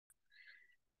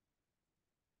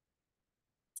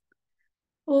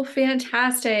Well,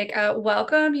 fantastic.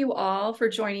 Welcome you all for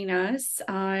joining us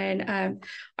on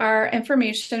our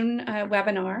information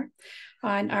webinar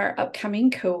on our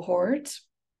upcoming cohort.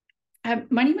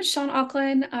 My name is Sean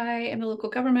Auckland. I am the local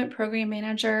government program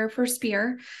manager for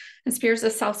SPEER, and SPEER is a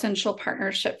South Central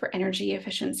Partnership for Energy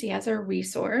Efficiency as a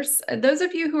resource. Those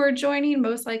of you who are joining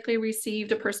most likely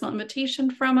received a personal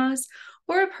invitation from us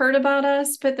or have heard about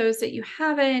us, but those that you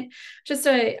haven't,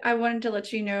 I wanted to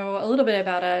let you know a little bit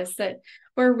about us, that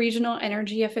we're a regional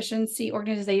energy efficiency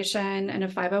organization and a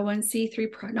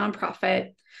 501c3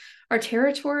 nonprofit. Our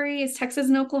territory is Texas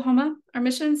and Oklahoma. Our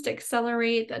mission is to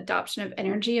accelerate the adoption of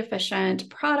energy efficient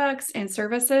products and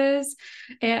services,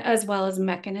 as well as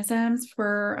mechanisms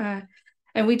for,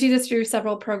 and we do this through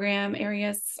several program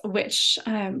areas, which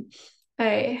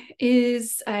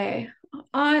is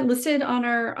listed on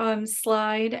our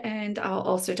slide, and I'll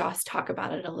also just talk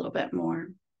about it a little bit more.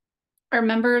 Our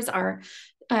members are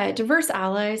diverse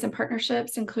allies and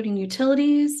partnerships, including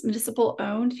utilities,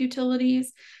 municipal-owned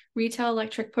utilities, retail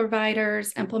electric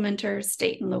providers, implementers,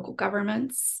 state and local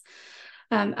governments,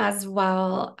 as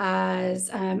well as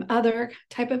other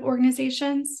type of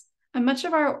organizations. And much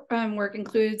of our work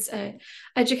includes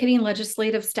educating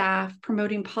legislative staff,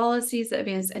 promoting policies that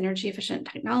advance energy efficient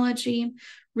technology,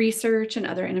 research, and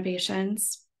other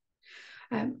innovations.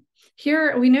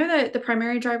 Here, we know that the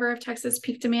primary driver of Texas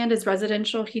peak demand is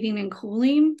residential heating and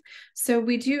cooling. So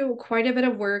we do quite a bit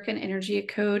of work in energy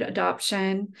code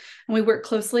adoption, and we work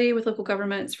closely with local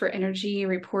governments for energy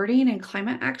reporting and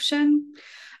climate action.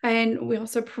 And we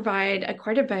also provide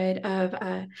quite a bit of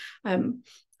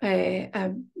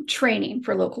training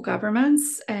for local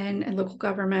governments and local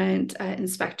government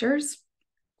inspectors.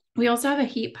 We also have a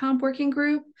heat pump working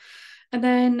group. And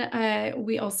then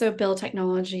we also build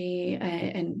technology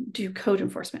and do code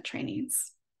enforcement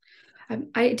trainings.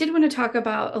 I did want to talk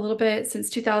about a little bit, since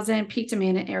 2000, peak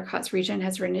demand in ERCOT's region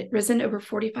has risen over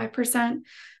 45%,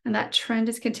 and that trend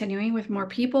is continuing with more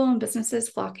people and businesses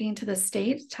flocking to the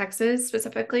state, Texas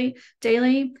specifically,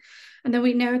 daily. And then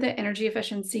we know that energy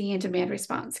efficiency and demand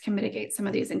response can mitigate some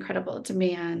of these incredible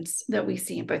demands that we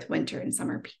see in both winter and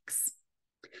summer peaks.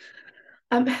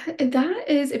 That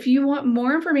is, if you want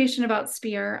more information about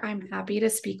SPEER, I'm happy to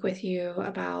speak with you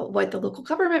about what the local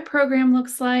government program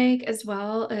looks like, as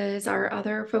well as our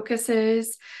other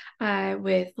focuses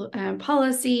with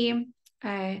policy,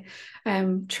 training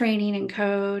and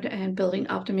code, and building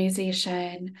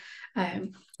optimization,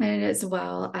 and as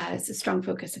well as a strong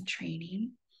focus in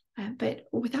training. But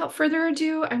without further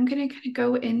ado, I'm going to kind of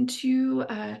go into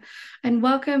and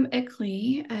welcome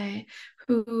ICLEI,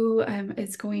 who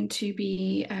is going to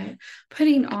be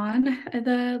putting on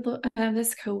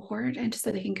this cohort, and just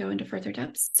so they can go into further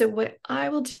depths. So what I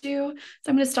will do is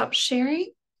I'm going to stop sharing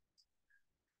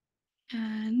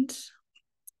and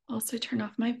also turn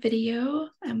off my video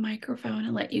and microphone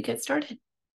and let you get started.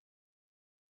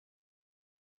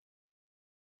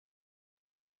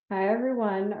 Hi,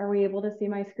 everyone. Are we able to see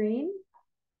my screen?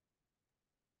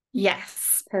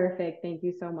 Yes. Perfect. Thank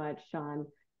you so much, Sean.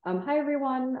 Hi,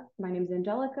 everyone. My name is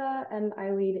Angelica, and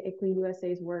I lead ICLEI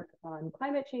USA's work on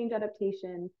climate change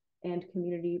adaptation and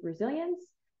community resilience.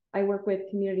 I work with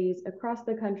communities across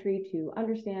the country to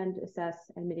understand, assess,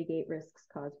 and mitigate risks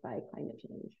caused by climate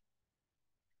change.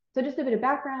 So just a bit of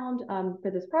background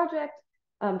for this project.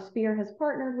 SPEER has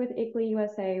partnered with ICLEI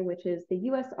USA, which is the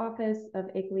US office of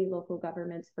ICLEI Local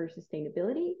Governments for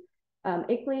Sustainability.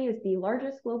 ICLEI is the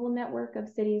largest global network of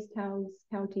cities, towns,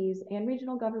 counties, and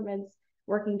regional governments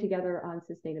working together on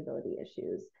sustainability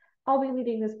issues. I'll be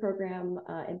leading this program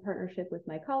in partnership with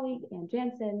my colleague, Ann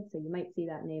Jansen, so you might see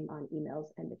that name on emails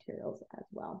and materials as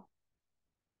well.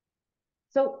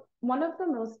 So one of the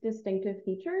most distinctive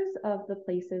features of the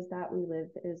places that we live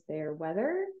is their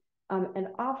weather. And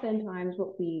oftentimes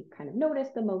what we kind of notice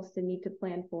the most and need to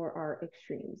plan for are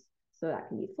extremes. So that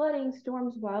can be flooding,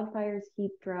 storms, wildfires,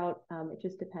 heat, drought. It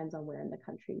just depends on where in the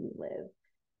country you live.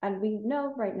 And we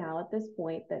know right now at this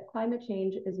point that climate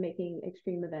change is making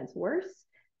extreme events worse.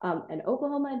 And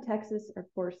Oklahoma and Texas are,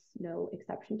 of course, no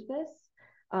exception to this.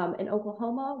 In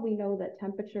Oklahoma, we know that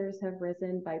temperatures have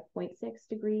risen by 0.6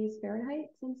 degrees Fahrenheit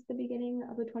since the beginning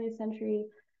of the 20th century.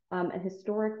 And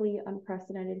historically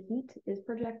unprecedented heat is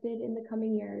projected in the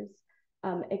coming years.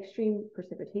 Extreme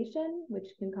precipitation, which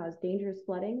can cause dangerous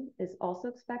flooding, is also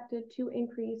expected to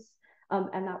increase.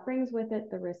 And that brings with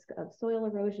it the risk of soil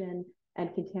erosion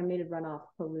and contaminated runoff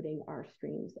polluting our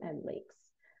streams and lakes.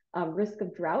 Risk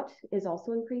of drought is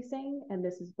also increasing, and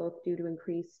this is both due to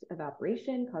increased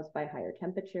evaporation caused by higher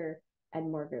temperature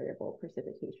and more variable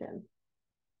precipitation.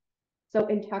 So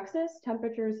in Texas,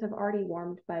 temperatures have already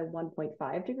warmed by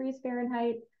 1.5 degrees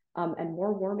Fahrenheit, and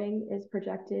more warming is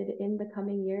projected in the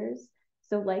coming years.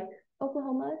 So like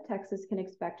Oklahoma, Texas can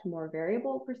expect more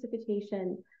variable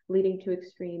precipitation, leading to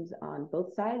extremes on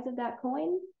both sides of that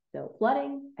coin, so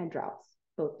flooding and droughts,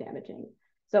 both damaging.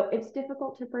 So it's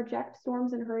difficult to project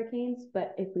storms and hurricanes,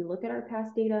 but if we look at our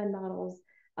past data and models,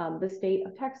 the state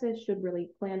of Texas should really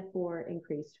plan for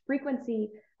increased frequency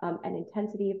and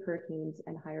intensity of hurricanes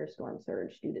and higher storm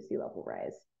surge due to sea level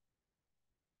rise.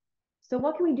 So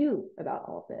what can we do about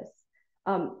all of this?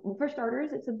 Well, for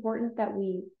starters, it's important that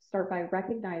we start by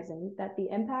recognizing that the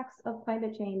impacts of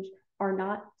climate change are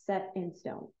not set in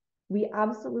stone. We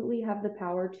absolutely have the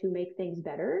power to make things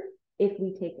better if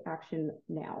we take action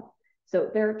now. So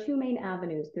there are two main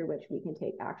avenues through which we can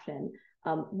take action.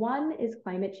 One is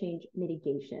climate change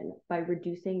mitigation by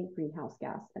reducing greenhouse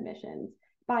gas emissions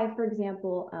by, for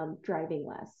example, driving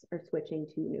less or switching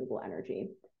to renewable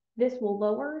energy. This will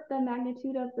lower the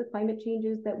magnitude of the climate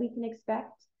changes that we can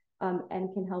expect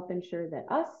and can help ensure that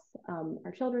us,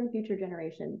 our children, future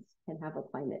generations can have a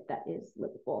climate that is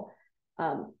livable.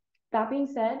 That being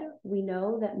said, we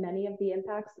know that many of the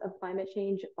impacts of climate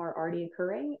change are already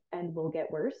occurring and will get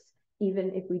worse,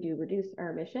 even if we do reduce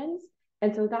our emissions.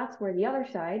 And so that's where the other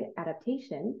side,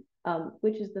 adaptation,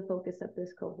 which is the focus of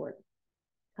this cohort,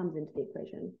 comes into the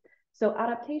equation. So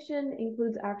adaptation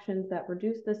includes actions that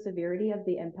reduce the severity of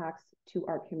the impacts to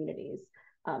our communities.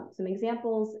 Some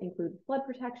examples include flood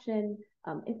protection,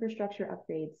 infrastructure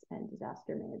upgrades, and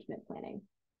disaster management planning.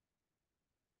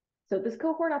 So this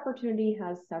cohort opportunity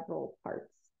has several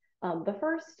parts. The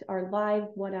first are live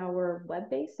 1-hour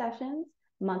web-based sessions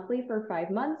monthly for 5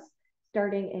 months,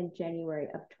 starting in January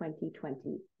of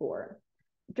 2024.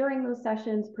 During those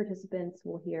sessions, participants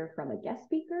will hear from a guest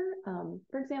speaker,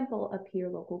 for example, a peer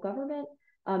local government,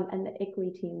 and the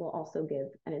ICLEI team will also give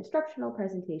an instructional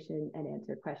presentation and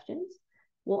answer questions.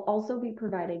 We'll also be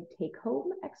providing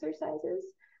take-home exercises.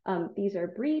 These are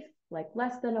brief, like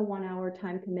less than a 1-hour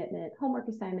time commitment homework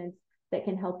assignments that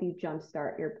can help you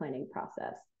jumpstart your planning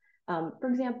process. For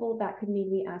example, that could mean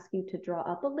we ask you to draw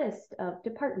up a list of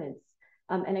departments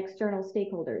and external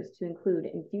stakeholders to include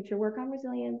in future work on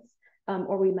resilience,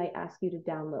 or we might ask you to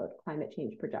download climate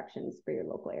change projections for your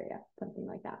local area, something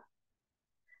like that.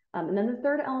 And then the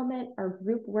third element are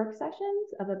group work sessions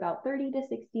of about 30 to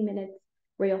 60 minutes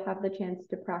where you'll have the chance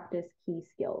to practice key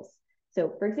skills.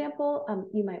 So for example,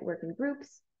 you might work in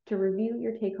groups to review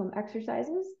your take-home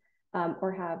exercises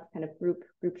or have kind of group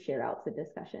share outs of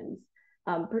discussions.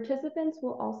 Participants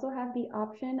will also have the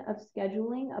option of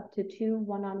scheduling up to 2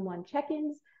 one-on-one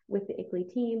check-ins with the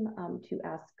ICLEI team to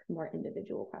ask more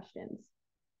individual questions.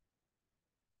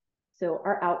 So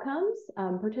our outcomes,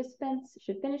 participants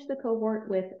should finish the cohort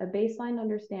with a baseline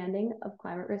understanding of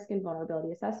climate risk and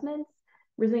vulnerability assessments,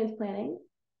 resilience planning,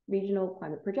 regional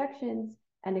climate projections,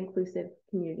 and inclusive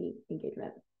community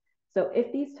engagement. So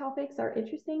if these topics are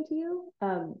interesting to you,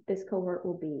 this cohort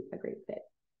will be a great fit.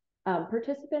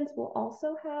 Participants will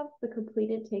also have the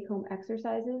completed take-home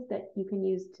exercises that you can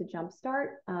use to jumpstart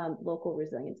local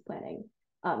resilience planning.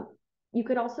 You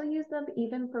could also use them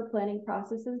even for planning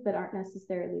processes that aren't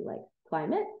necessarily like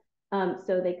climate.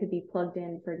 So they could be plugged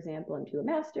in, for example, into a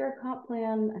master, comp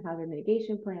plan, a hazard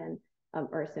mitigation plan,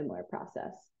 or a similar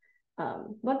process.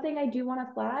 One thing I do want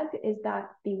to flag is that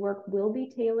the work will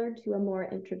be tailored to a more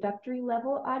introductory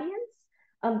level audience.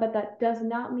 But that does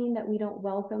not mean that we don't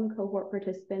welcome cohort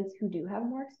participants who do have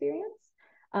more experience.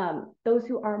 Those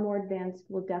who are more advanced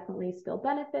will definitely still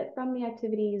benefit from the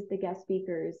activities, the guest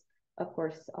speakers, of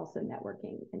course, also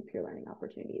networking and peer learning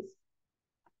opportunities.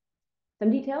 Some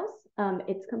details,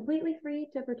 it's completely free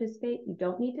to participate. You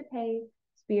don't need to pay.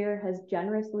 SPEER has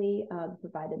generously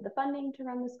provided the funding to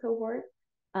run this cohort.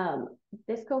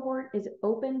 This cohort is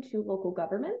open to local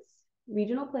governments,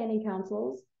 regional planning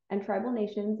councils, and tribal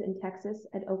nations in Texas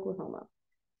and Oklahoma.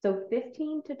 So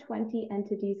 15 to 20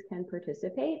 entities can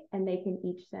participate and they can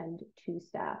each send 2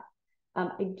 staff.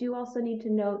 I do also need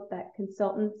to note that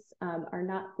consultants are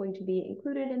not going to be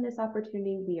included in this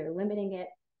opportunity. We are limiting it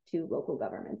to local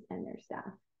governments and their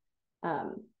staff.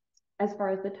 As far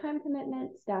as the time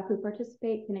commitment, staff who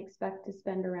participate can expect to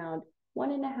spend around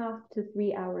 1.5 to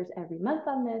 3 hours every month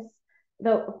on this.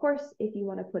 Though, of course, if you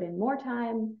want to put in more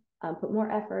time, put more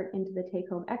effort into the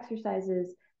take-home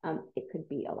exercises, it could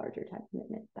be a larger time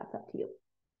commitment. That's up to you.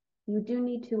 You do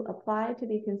need to apply to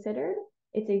be considered.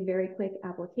 It's a very quick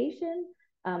application.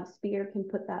 SPEER can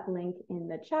put that link in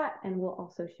the chat and we'll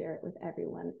also share it with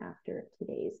everyone after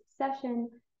today's session.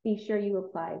 Be sure you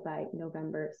apply by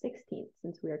November 16th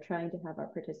since we are trying to have our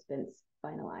participants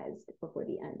finalized before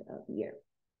the end of the year.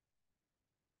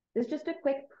 This is just a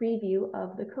quick preview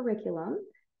of the curriculum.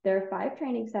 There are 5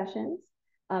 training sessions.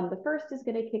 The first is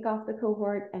going to kick off the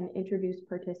cohort and introduce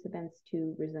participants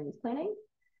to resilience planning.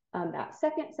 That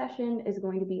second session is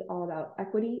going to be all about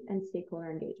equity and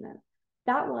stakeholder engagement.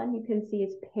 That one you can see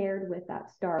is paired with that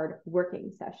starred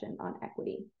working session on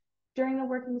equity. During the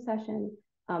working session,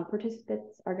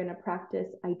 participants are going to practice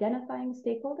identifying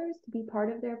stakeholders to be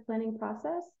part of their planning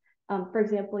process. For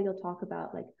example, you'll talk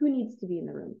about like who needs to be in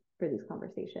the room for these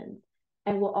conversations.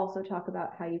 And we'll also talk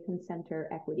about how you can center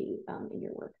equity in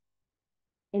your work.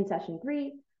 In session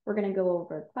 3, we're going to go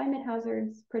over climate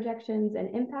hazards, projections,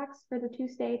 and impacts for the 2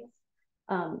 states.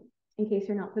 In case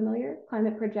you're not familiar,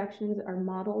 climate projections are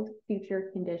modeled future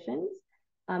conditions.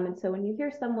 And so when you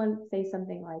hear someone say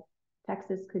something like,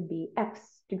 Texas could be X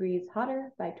degrees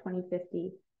hotter by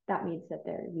 2050, that means that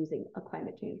they're using a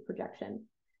climate change projection.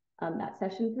 That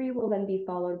session 3 will then be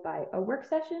followed by a work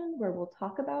session where we'll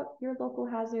talk about your local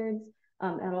hazards.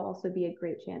 That'll also be a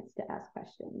great chance to ask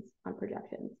questions on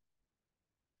projections.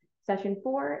 Session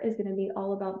 4 is going to be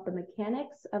all about the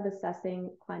mechanics of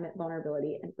assessing climate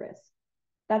vulnerability and risk.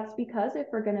 That's because if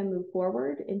we're going to move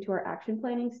forward into our action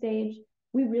planning stage,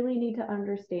 we really need to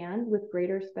understand with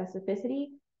greater specificity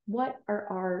what are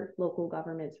our local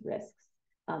government's risks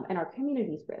and our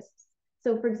community's risks.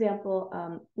 So for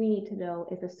example, we need to know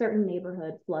if a certain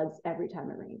neighborhood floods every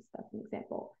time it rains. That's an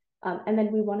example. And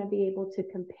then we want to be able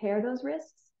to compare those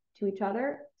risks to each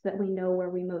other so that we know where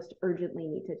we most urgently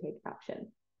need to take action.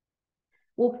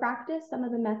 We'll practice some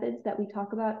of the methods that we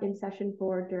talk about in session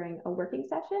 4 during a working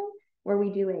session, where we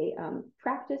do a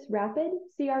practice rapid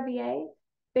CRVA.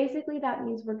 Basically, that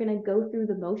means we're going to go through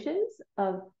the motions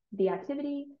of the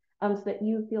activity so that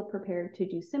you feel prepared to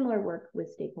do similar work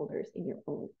with stakeholders in your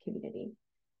own community.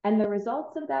 And the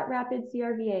results of that rapid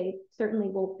CRVA certainly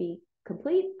won't be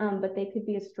complete, but they could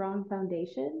be a strong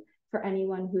foundation for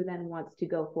anyone who then wants to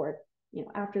go forth,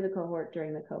 after the cohort,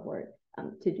 during the cohort,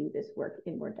 to do this work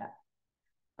in more depth.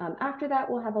 After that,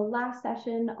 we'll have a last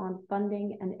session on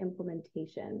funding and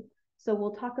implementation. So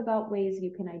we'll talk about ways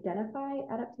you can identify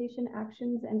adaptation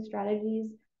actions and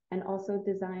strategies, and also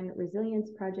design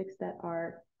resilience projects that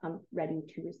are ready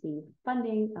to receive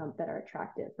funding, that are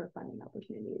attractive for funding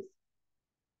opportunities.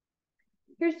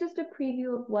 Here's just a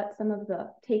preview of what some of the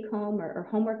take-home or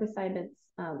homework assignments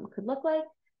could look like.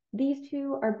 These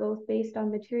 2 are both based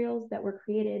on materials that were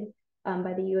created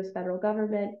by the U.S. federal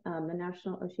government, the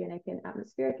National Oceanic and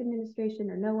Atmospheric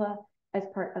Administration, or NOAA, as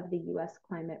part of the U.S.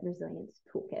 Climate Resilience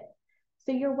Toolkit.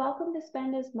 So you're welcome to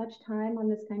spend as much time on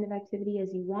this kind of activity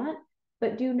as you want,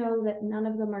 but do know that none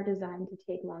of them are designed to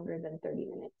take longer than 30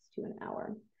 minutes to an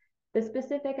hour. The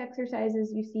specific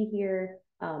exercises you see here,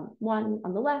 one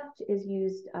on the left is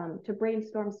used to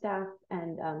brainstorm staff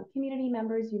and community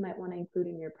members you might want to include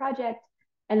in your project.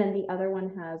 And then the other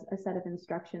one has a set of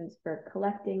instructions for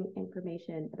collecting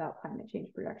information about climate change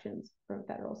projections from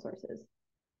federal sources.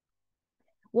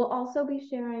 We'll also be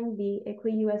sharing the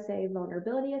ICLEI USA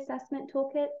Vulnerability Assessment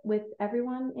Toolkit with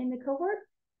everyone in the cohort.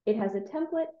 It has a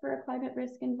template for a climate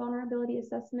risk and vulnerability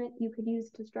assessment you could use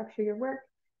to structure your work,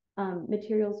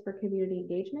 materials for community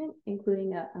engagement,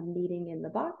 including a meeting in the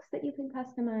box that you can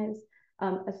customize,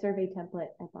 a survey template,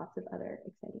 and lots of other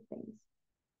exciting things.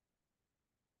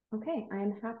 Okay,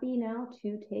 I'm happy now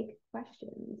to take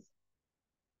questions.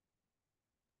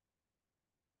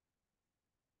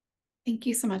 Thank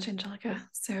you so much, Angelica.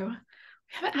 So we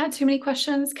haven't had too many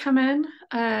questions come in,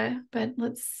 but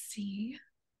let's see.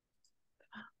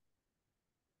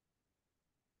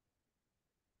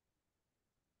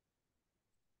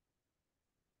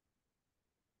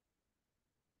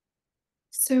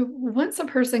 So once a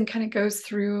person kind of goes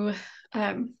through,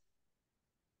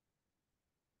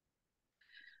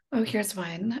 here's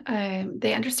one.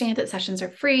 They understand that sessions are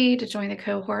free to join the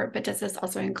cohort, but does this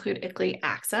also include ICLEI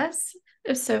access?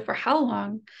 If so, for how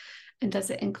long? And does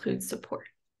it include support?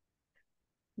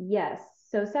 Yes,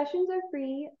 so sessions are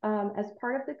free. As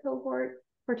part of the cohort,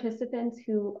 participants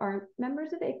who aren't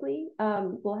members of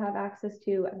ICLEI will have access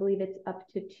to, I believe it's up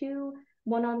to 2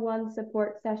 one-on-one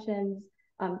support sessions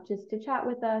just to chat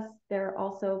with us. There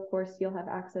also, of course, you'll have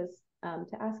access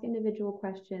to ask individual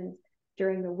questions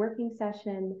during the working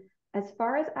session. As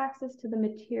far as access to the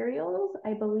materials,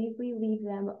 I believe we leave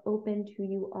them open to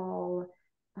you all.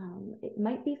 It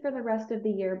might be for the rest of the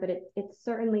year, but it's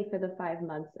certainly for the 5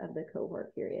 months of the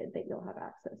cohort period that you'll have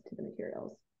access to the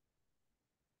materials.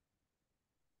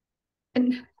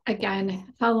 And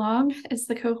again, how long is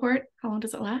the cohort? How long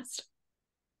does it last?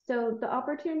 So the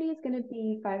opportunity is going to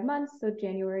be 5 months. So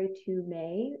January to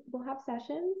May, we'll have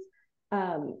sessions.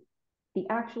 The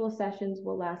actual sessions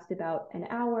will last about an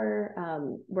hour.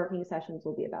 Working sessions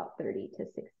will be about 30 to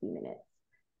 60 minutes.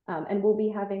 And we'll be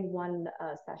having one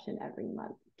session every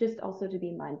month, just also to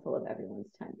be mindful of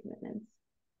everyone's time commitments.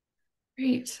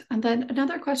 Great. And then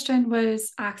another question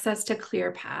was access to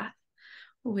ClearPath.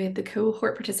 Would the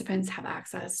cohort participants have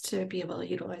access to be able to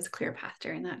utilize ClearPath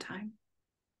during that time?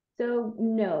 So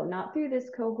no, not through this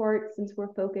cohort. Since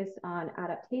we're focused on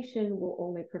adaptation, we'll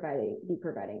only be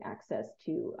providing access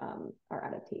to our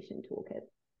adaptation toolkit.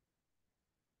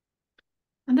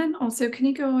 And then also, can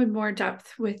you go in more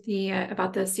depth with the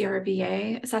about the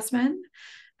CRVA assessment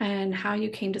and how you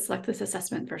came to select this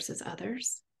assessment versus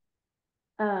others?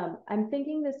 I'm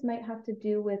thinking this might have to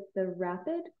do with the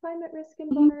rapid climate risk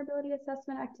and vulnerability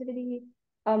assessment activity.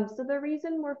 So the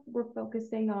reason we're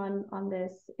focusing on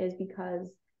this is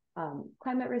because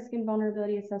climate risk and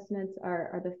vulnerability assessments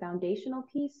are the foundational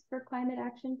piece for climate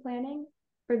action planning.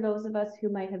 For those of us who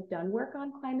might have done work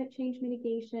on climate change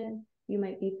mitigation, you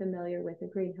might be familiar with a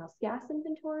greenhouse gas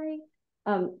inventory.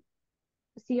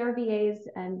 CRVAs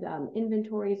and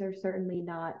inventories are certainly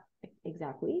not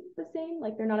exactly the same,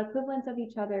 like they're not equivalents of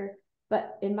each other,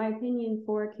 but in my opinion,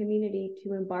 for a community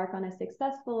to embark on a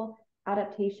successful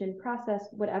adaptation process,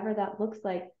 whatever that looks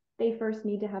like, they first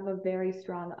need to have a very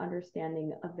strong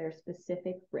understanding of their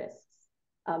specific risks,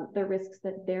 the risks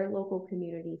that their local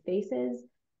community faces.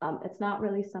 It's not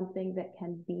really something that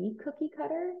can be cookie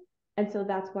cutter, and so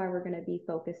that's why we're going to be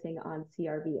focusing on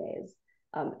CRVAs.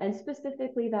 And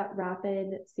specifically that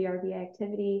rapid CRVA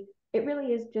activity, it really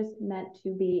is just meant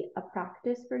to be a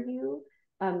practice for you.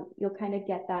 You'll kind of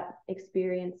get that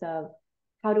experience of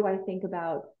how do I think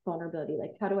about vulnerability?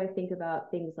 Like, how do I think about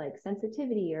things like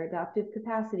sensitivity or adaptive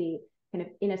capacity kind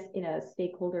of in a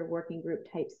stakeholder working group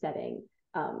type setting?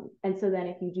 And so then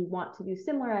if you do want to do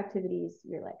similar activities,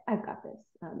 you're like, I've got this,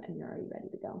 and you're already ready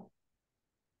to go.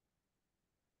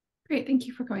 Great, thank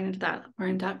you for going into that more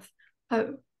in depth.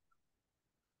 And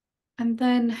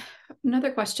then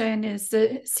another question is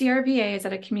the CRVA is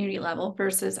at a community level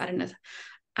versus at an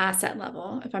asset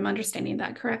level, if I'm understanding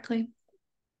that correctly.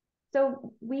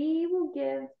 So we will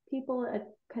give people a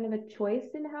kind of a choice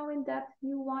in how in depth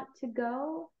you want to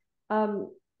go.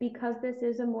 Because this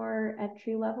is a more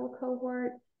entry level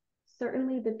cohort,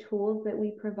 certainly the tools that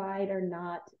we provide are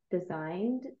not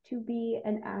designed to be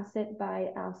an asset by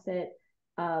asset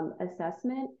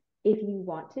assessment. If you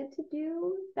wanted to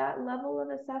do that level of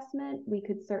assessment, we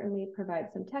could certainly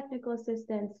provide some technical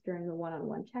assistance during the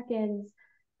one-on-one check-ins.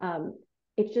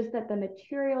 It's just that the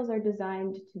materials are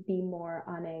designed to be more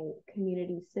on a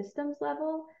community systems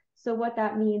level. So what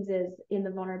that means is in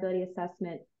the vulnerability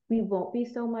assessment, we won't be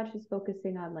so much as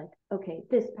focusing on like, okay,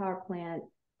 this power plant,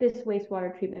 this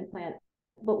wastewater treatment plant,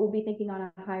 but we'll be thinking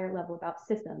on a higher level about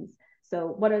systems. So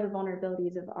what are the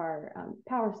vulnerabilities of our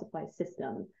power supply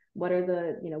system? What are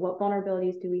what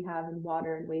vulnerabilities do we have in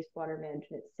water and wastewater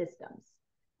management systems?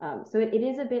 So it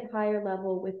is a bit higher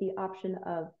level with the option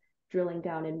of drilling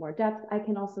down in more depth. I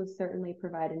can also certainly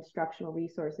provide instructional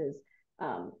resources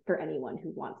for anyone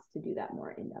who wants to do that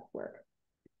more in-depth work.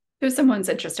 If someone's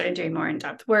interested in doing more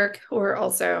in-depth work, or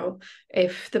also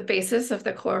if the basis of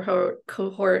the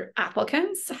cohort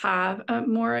applicants have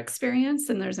more experience,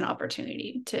 then there's an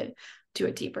opportunity to do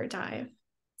a deeper dive.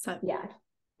 So yeah,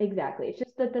 exactly. It's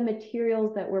just that the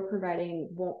materials that we're providing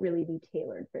won't really be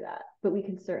tailored for that, but we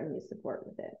can certainly support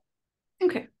with it.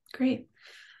 Okay, great.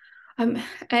 And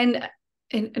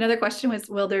another question was,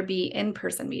 will there be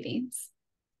in-person meetings?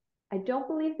 I don't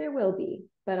believe there will be,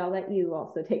 but I'll let you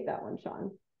also take that one,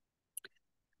 Sean.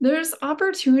 There's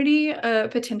opportunity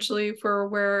potentially for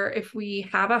where if we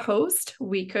have a host,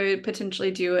 we could potentially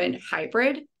do a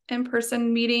hybrid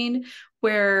in-person meeting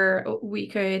where we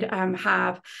could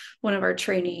have one of our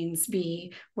trainings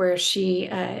be where she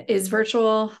is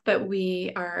virtual, but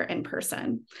we are in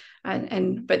person.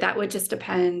 But that would just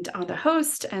depend on the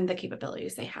host and the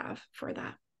capabilities they have for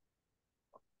that.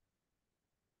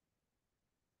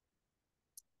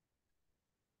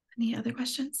 Any other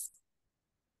questions?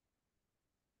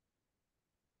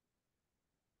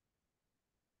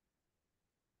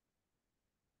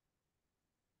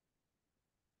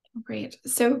 Great.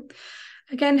 So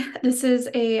again, this is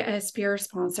a SPEER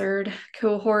sponsored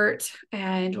cohort,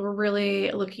 and we're really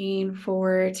looking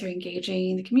forward to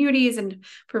engaging the communities and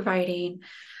providing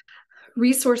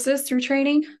resources through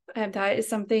training. That is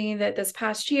something that this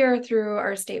past year through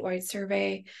our statewide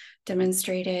survey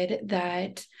demonstrated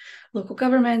that local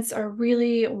governments are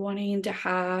really wanting to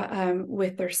have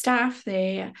with their staff.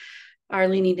 They are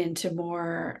leaning into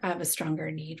more of a stronger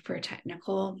need for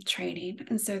technical training.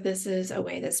 And so this is a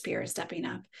way that SPEER is stepping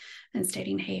up and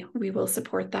stating, hey, we will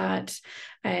support that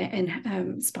and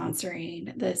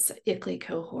sponsoring this ICLEI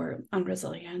cohort on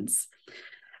resilience.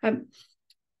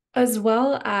 As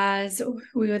well as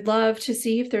we would love to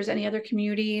see if there's any other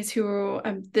communities who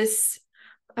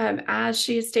as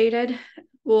she stated,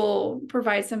 will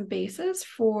provide some basis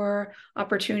for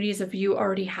opportunities of you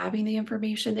already having the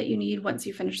information that you need once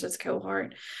you finish this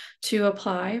cohort to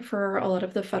apply for a lot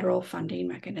of the federal funding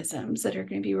mechanisms that are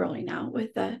going to be rolling out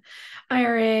with the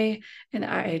IRA and the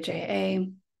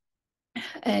IIJA.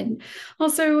 And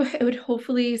also, it would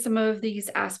hopefully some of these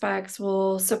aspects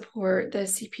will support the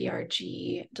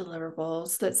CPRG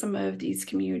deliverables that some of these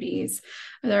communities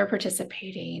that are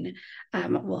participating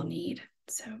will need.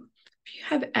 So if you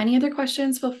have any other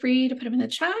questions, feel free to put them in the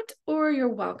chat, or you're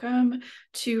welcome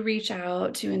to reach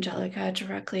out to Angelica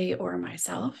directly or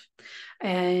myself.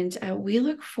 And we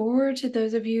look forward to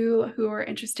those of you who are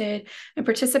interested in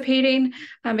participating.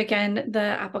 Again, the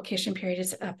application period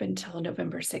is up until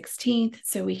November 16th,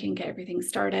 so we can get everything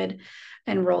started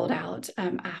and rolled out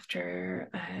after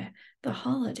the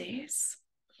holidays.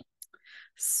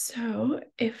 So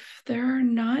if there are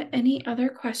not any other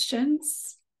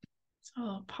questions, so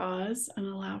I'll pause and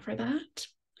allow for that.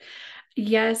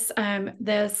 Yes,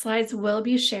 the slides will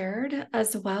be shared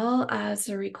as well as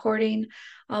the recording.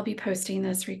 I'll be posting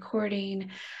this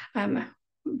recording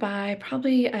by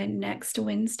probably next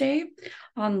Wednesday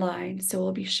online. So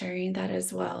we'll be sharing that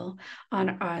as well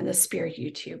on the SPEER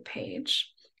YouTube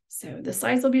page. So the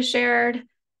slides will be shared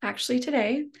actually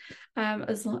today,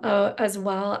 as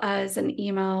well as an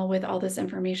email with all this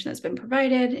information that's been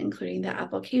provided, including the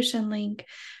application link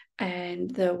and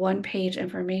the one-page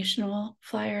informational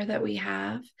flyer that we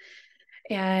have.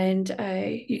 And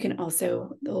you can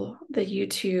also, the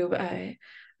YouTube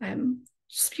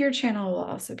SPEER channel will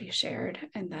also be shared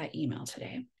in that email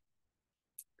today.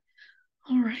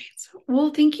 All right.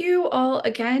 Well, thank you all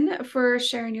again for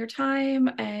sharing your time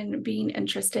and being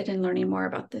interested in learning more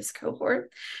about this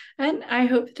cohort. And I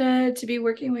hope to be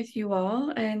working with you all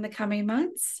in the coming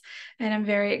months. And I'm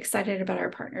very excited about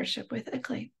our partnership with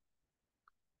ICLEI.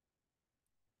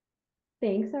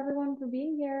 Thanks everyone for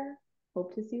being here.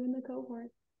 Hope to see you in the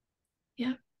cohort.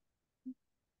 Yeah.